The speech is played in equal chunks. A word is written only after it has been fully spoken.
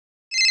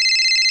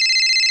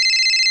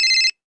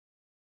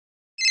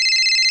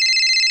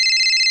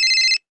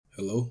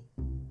Hello?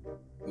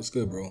 What's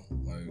good, bro?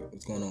 Like,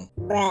 what's going on?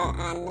 Bruh,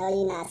 I know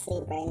you're not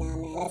asleep right now,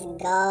 man. Let's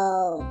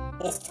go.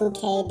 It's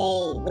 2K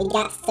day. We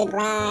got to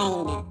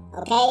grind.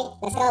 Okay?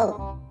 Let's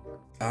go.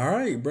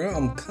 Alright, bro.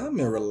 I'm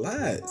coming.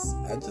 Relax.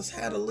 I just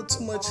had a little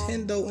too much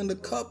Hendo in the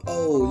cup.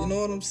 Oh, you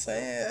know what I'm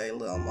saying? Hey,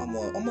 look, I'm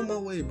on my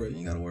way, bro. You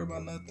ain't gotta worry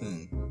about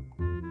nothing.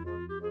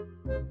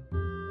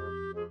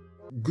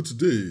 Good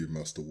day,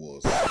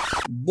 iTzWuz.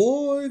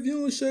 Boy, if you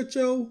don't shut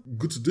your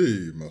Good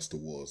day,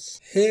 iTzWuz.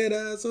 head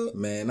ass up.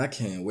 Man, I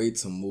can't wait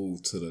to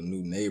move to the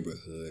new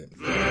neighborhood.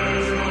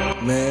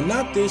 Man,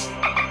 not this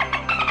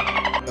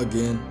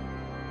again.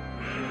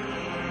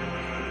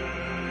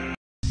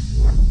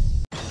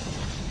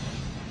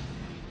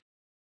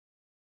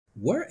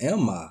 Where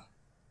am I?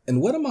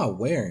 And what am I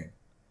wearing?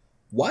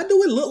 Why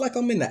do it look like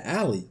I'm in the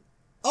alley?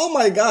 Oh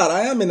my god,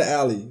 I am in the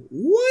alley.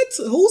 What?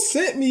 Who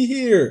sent me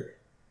here?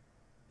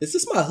 Is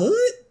this my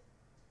hood?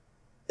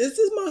 Is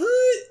this my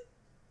hood?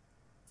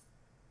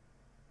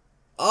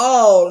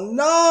 Oh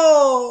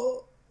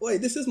no! Wait,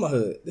 this is my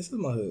hood. This is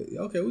my hood.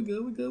 Okay, we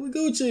good. We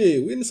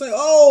Gucci. We in the same.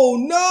 Oh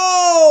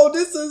no!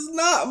 This is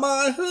not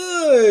my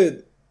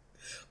hood.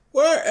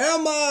 Where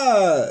am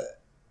I?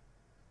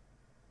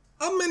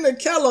 I'm in the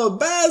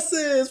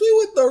Calabasas. We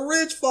with the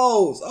rich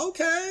folks.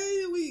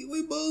 Okay,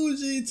 we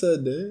bougie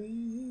today.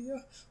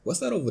 What's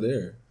that over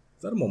there?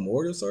 Is that a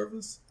memorial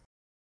service?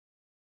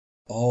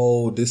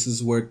 Oh, this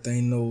is where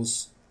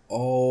Thanos.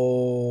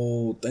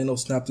 Oh, Thanos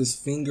snapped his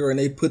finger and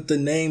they put the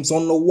names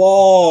on the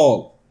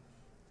wall.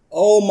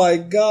 Oh my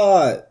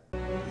god.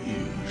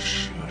 You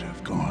should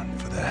have gone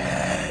for the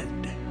head.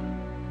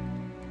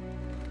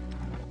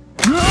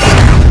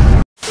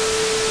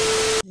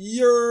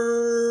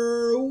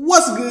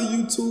 What's good,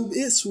 YouTube?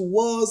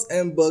 iTzWuz,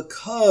 and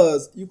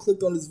because you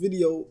clicked on this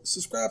video,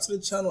 subscribe to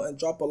the channel and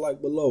drop a like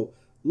below.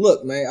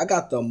 Look, man, I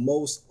got the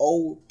most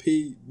OP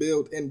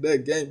build in the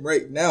game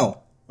right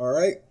now.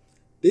 Alright?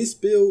 This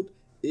build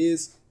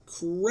is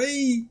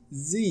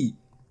crazy.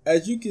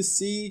 As you can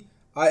see,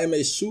 I am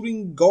a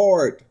shooting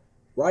guard.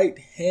 Right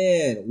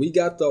hand. We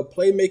got the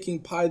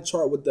playmaking pie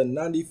chart with the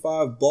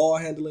 95 ball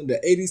handling, the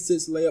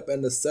 86 layup,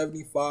 and the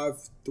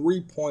 75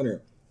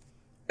 three-pointer.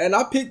 And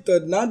I picked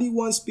the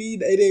 91 speed,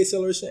 the 88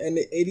 acceleration, and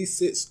the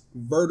 86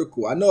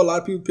 vertical. I know a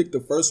lot of people picked the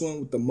first one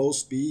with the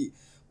most speed,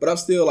 but I'm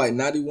still like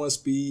 91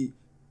 speed,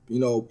 you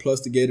know, plus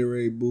the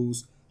Gatorade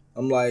boost.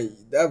 I'm like,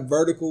 that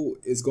vertical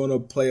is going to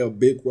play a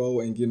big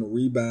role in getting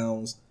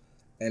rebounds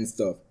and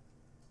stuff.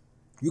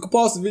 You can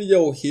pause the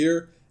video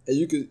here, and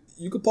you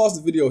could pause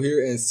the video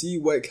here and see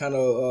what kind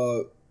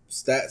of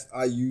stats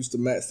I use to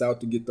max out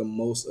to get the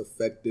most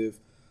effective,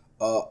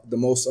 the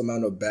most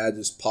amount of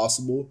badges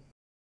possible.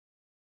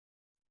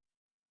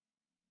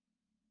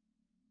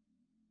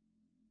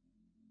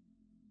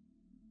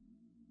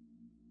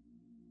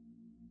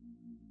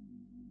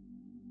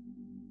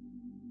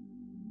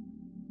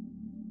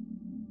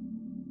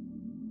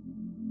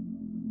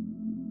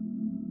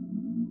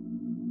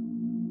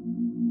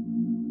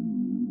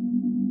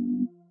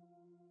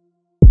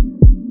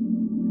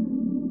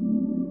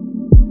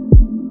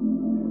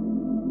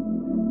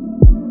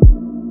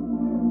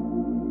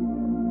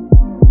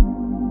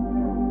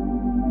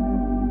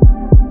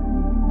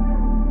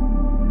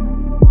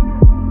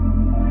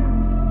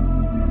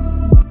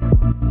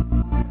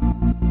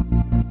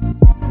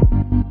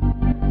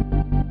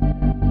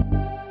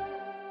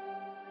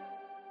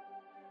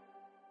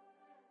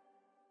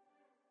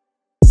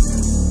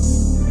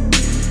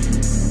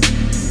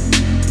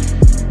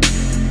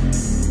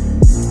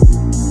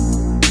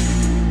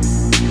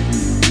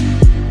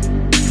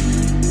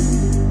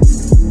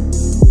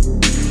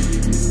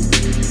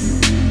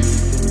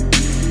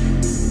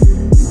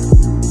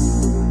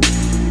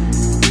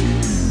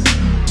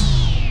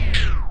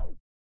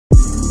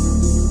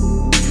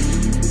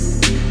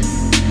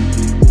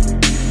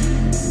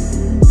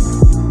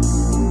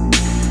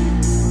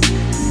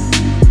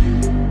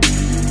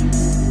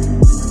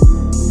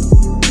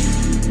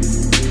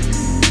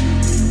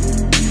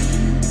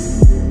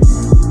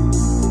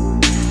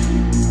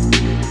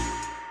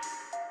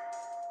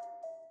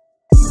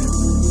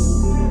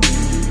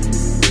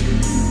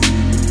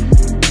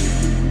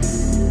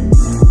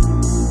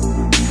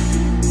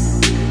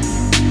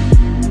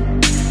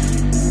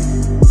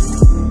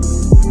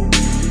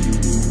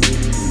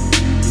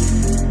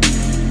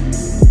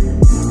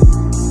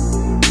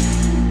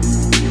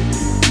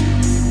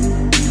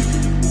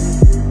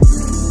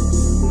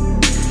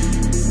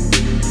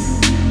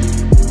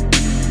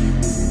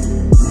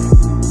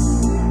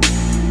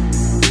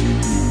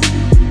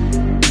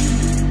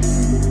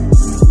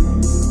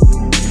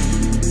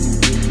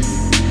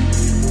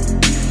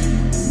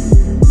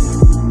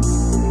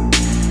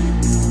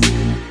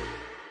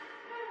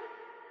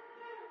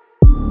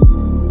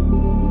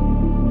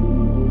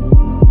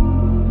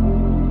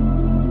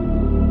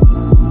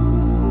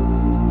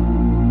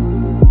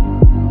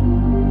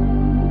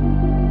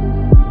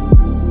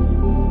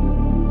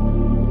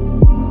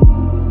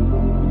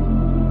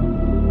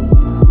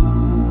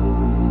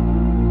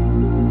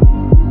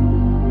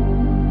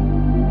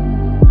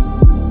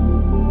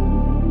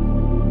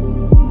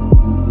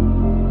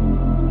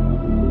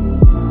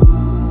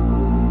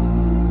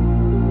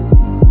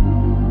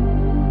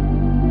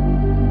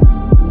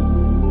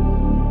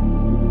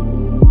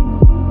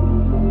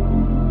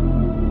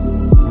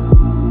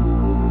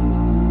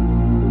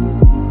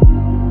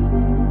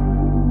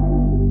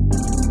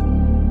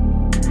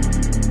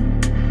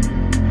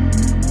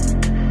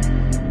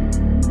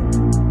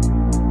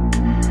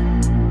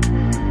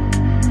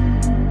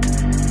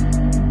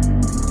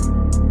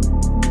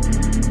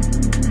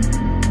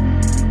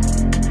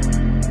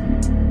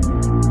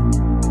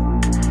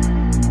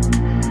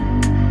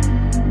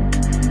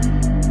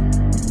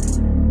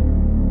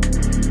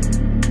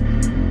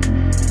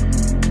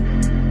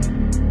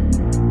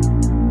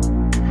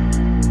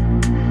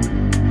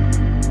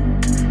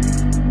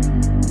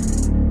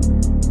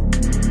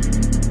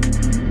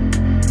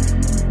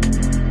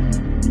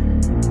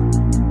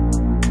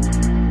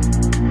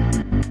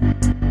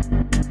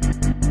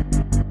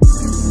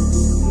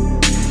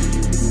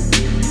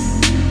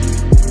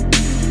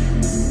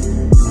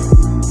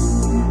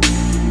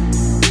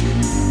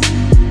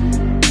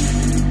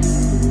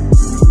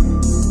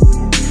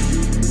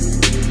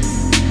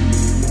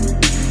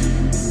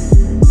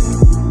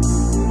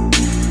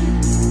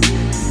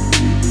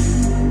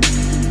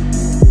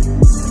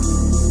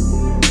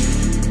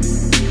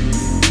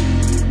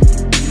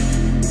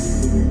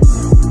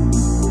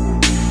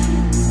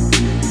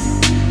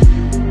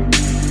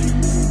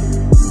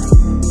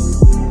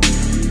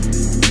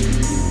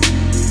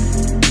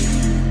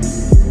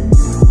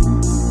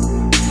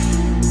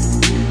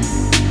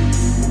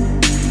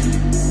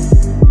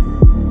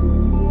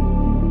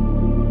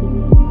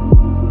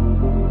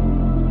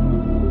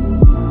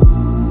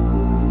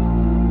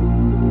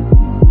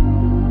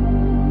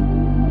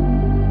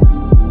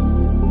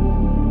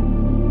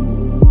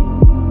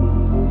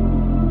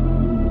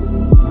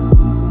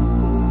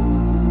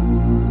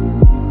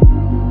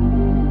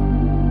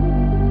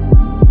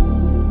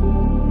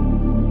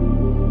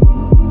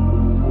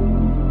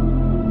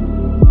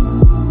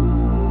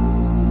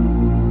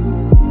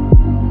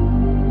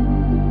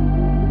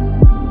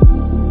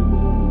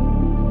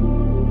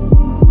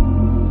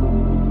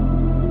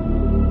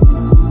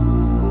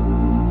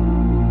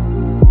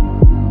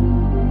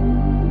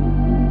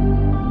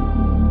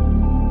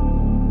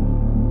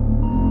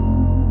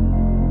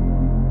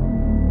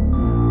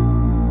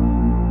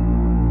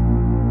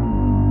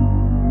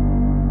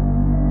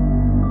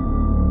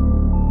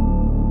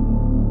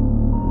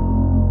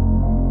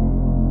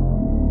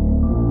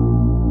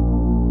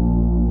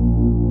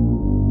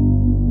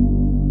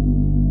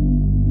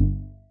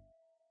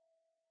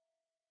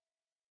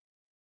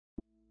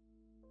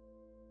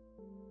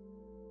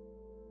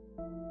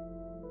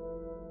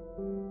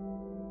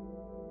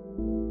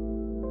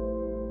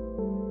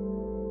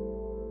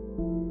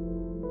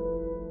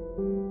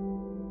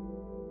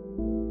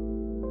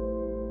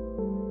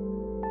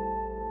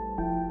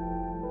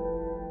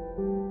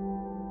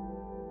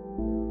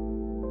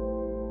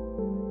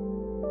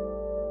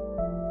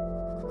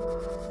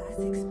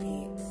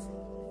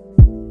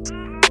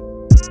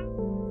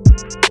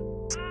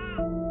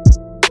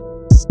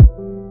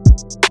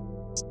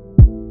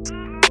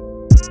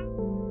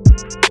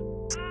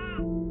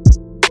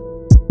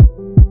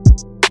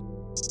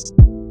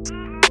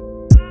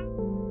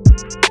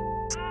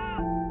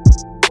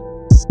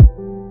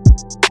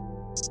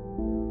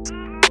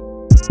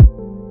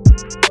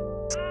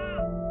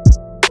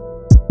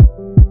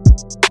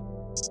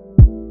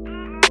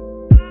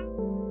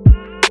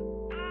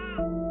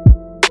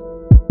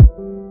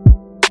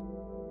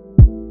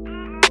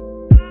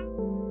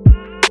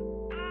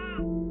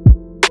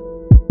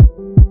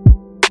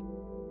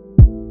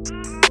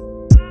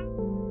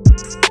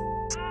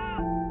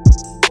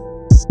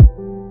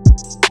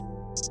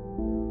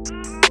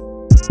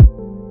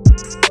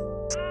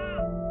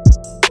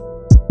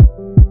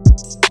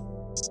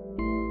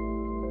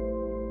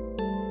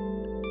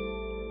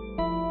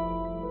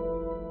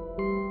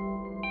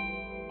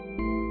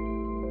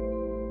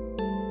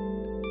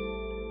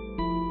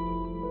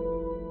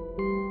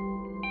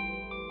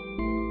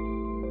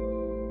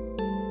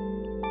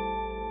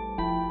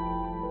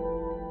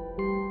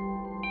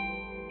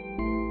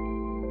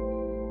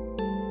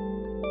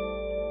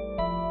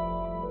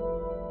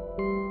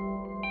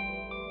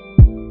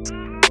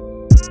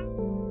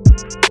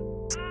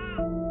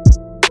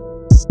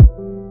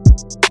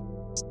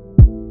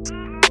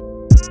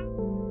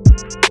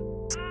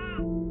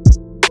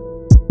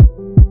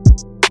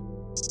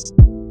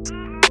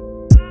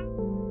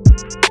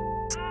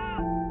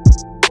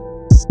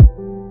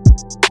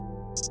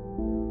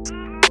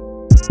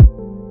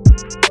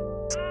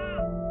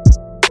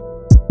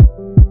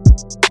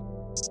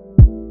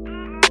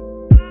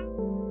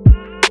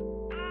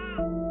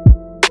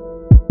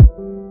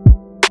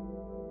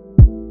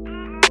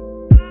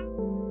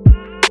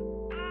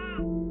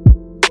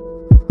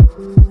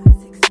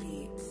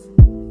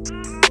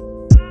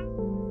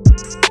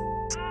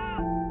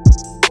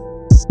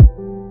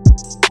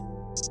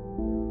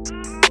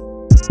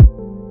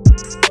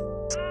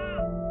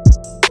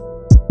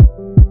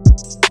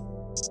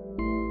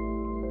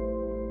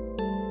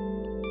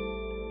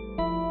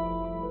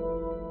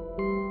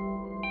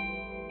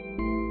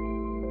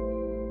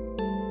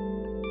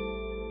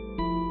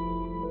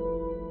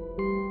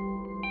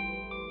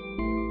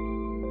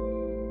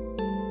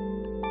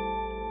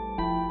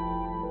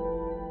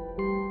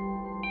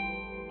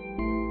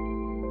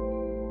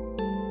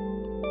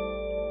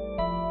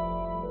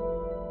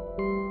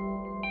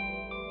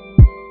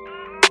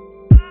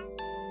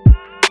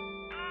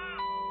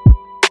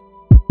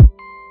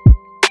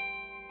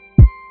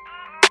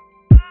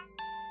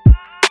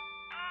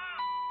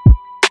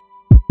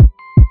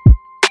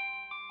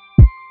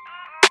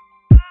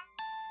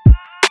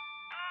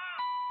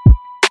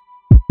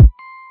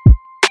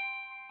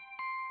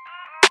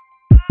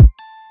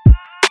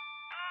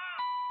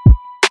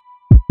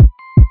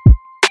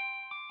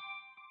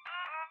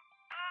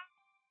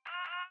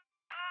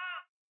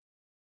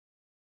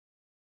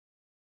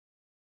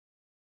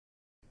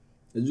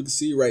 As you can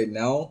see right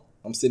now,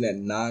 I'm sitting at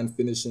 9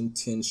 finishing,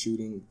 10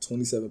 shooting,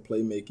 27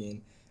 playmaking,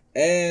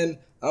 and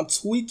I'm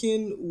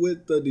tweaking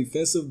with the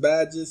defensive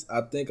badges.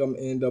 I think I'm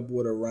gonna end up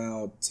with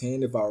around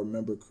 10 if I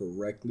remember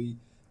correctly.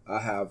 I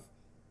have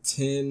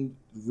 10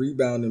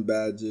 rebounding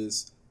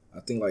badges, I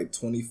think like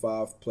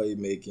 25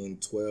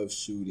 playmaking, 12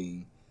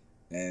 shooting,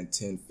 and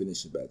 10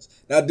 finishing badges.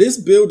 Now this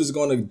build is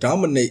gonna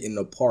dominate in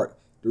the park.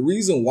 The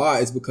reason why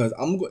is because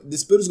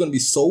this build is gonna be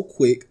so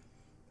quick.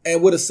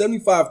 And with a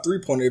 75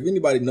 three-pointer, if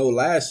anybody know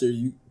last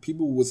year,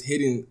 people was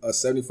hitting a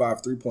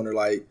 75 three-pointer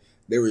like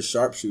they were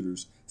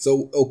sharpshooters.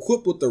 So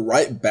equipped with the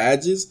right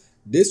badges,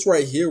 this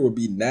right here would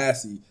be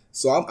nasty.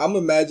 So I'm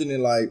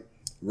imagining like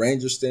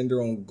Ranger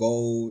Stender on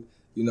gold,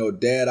 you know,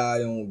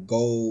 Deadeye on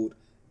gold,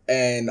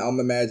 and I'm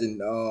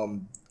imagining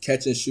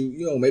catch and shoot,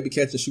 you know, maybe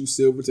catch and shoot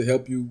silver to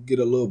help you get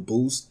a little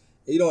boost,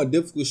 you know, in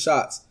difficult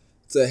shots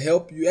to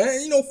help you,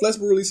 and you know,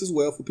 flexible release as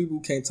well for people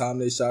who can't time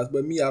their shots.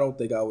 But me, I don't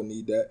think I would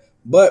need that.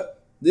 But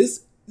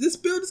this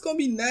build is going to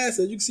be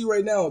nasty. As you can see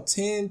right now,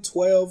 10,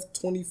 12,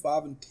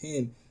 25, and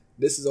 10.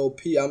 This is OP.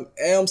 I'm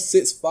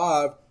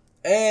 6'5",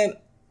 and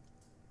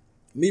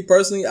me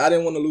personally, I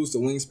didn't want to lose the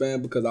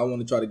wingspan because I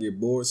want to try to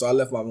get bored. So I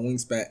left my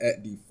wingspan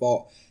at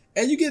default.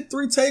 And you get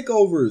 3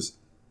 takeovers.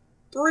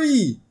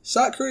 3.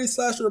 Shot creating,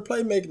 slasher, or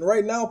playmaking.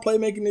 Right now,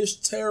 playmaking is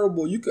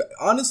terrible. You could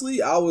honestly,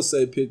 I would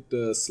say pick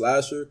the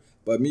slasher.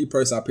 But me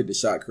personally, I picked the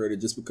shot creator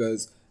just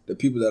because the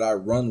people that I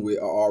run with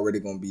are already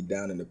going to be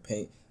down in the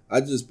paint.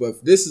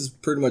 But this is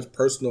pretty much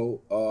personal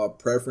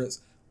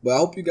preference. But I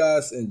hope you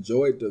guys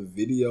enjoyed the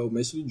video.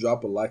 Make sure you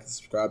drop a like and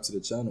subscribe to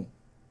the channel.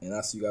 And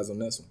I'll see you guys on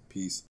the next one.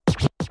 Peace.